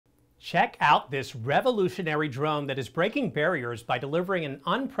Check out this revolutionary drone that is breaking barriers by delivering an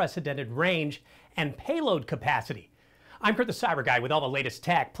unprecedented range and payload capacity. I'm Kurt the CyberGuy with all the latest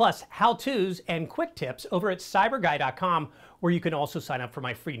tech, plus how-tos and quick tips over at cyberguy.com, where you can also sign up for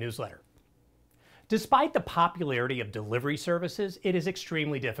my free newsletter. Despite the popularity of delivery services, it is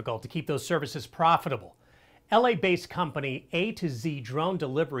extremely difficult to keep those services profitable. LA-based company A2Z Drone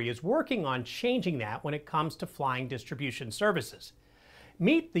Delivery is working on changing that when it comes to flying distribution services.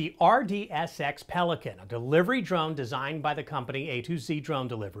 Meet the RDSX Pelican, a delivery drone designed by the company A2Z Drone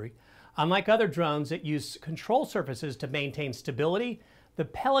Delivery. Unlike other drones that use control surfaces to maintain stability, the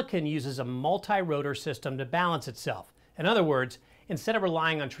Pelican uses a multi-rotor system to balance itself. In other words, instead of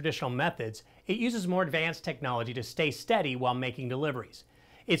relying on traditional methods, it uses more advanced technology to stay steady while making deliveries.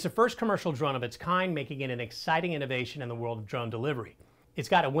 It's the first commercial drone of its kind, making it an exciting innovation in the world of drone delivery. It's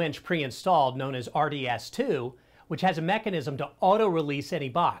got a winch pre-installed known as RDS2, which has a mechanism to auto-release any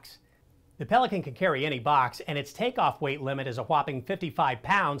box. The Pelican can carry any box, and its takeoff weight limit is a whopping 55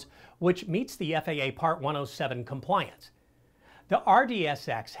 pounds, which meets the FAA Part 107 compliance. The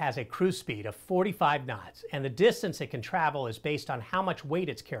RDSX has a cruise speed of 45 knots, and the distance it can travel is based on how much weight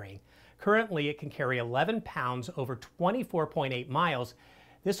it's carrying. Currently, it can carry 11 pounds over 24.8 miles.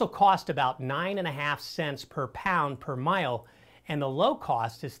 This will cost about 9.5 cents per pound per mile, and the low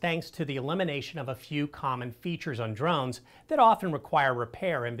cost is thanks to the elimination of a few common features on drones that often require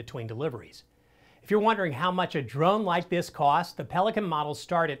repair in between deliveries. If you're wondering how much a drone like this costs, the Pelican models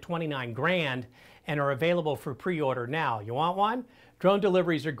start at 29 grand and are available for pre-order now. You want one? Drone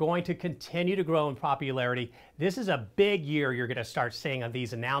deliveries are going to continue to grow in popularity. This is a big year you're going to start seeing on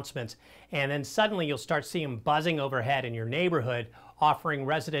these announcements, and then suddenly you'll start seeing them buzzing overhead in your neighborhood offering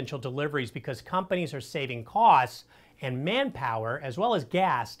residential deliveries because companies are saving costs and manpower as well as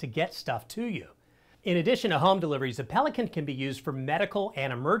gas to get stuff to you. In addition to home deliveries, the Pelican can be used for medical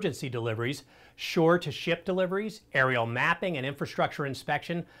and emergency deliveries, shore-to-ship deliveries, aerial mapping and infrastructure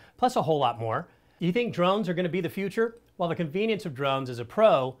inspection, plus a whole lot more. You think drones are going to be the future? While the convenience of drones is a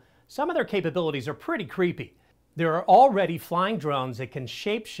pro, some of their capabilities are pretty creepy. There are already flying drones that can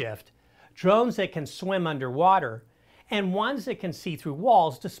shapeshift, drones that can swim underwater, and ones that can see through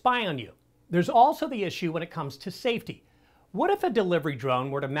walls to spy on you. There's also the issue when it comes to safety. What if a delivery drone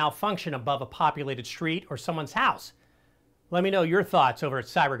were to malfunction above a populated street or someone's house? Let me know your thoughts over at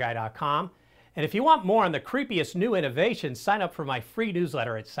cyberguy.com. And if you want more on the creepiest new innovations, sign up for my free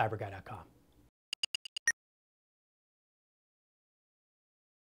newsletter at cyberguy.com.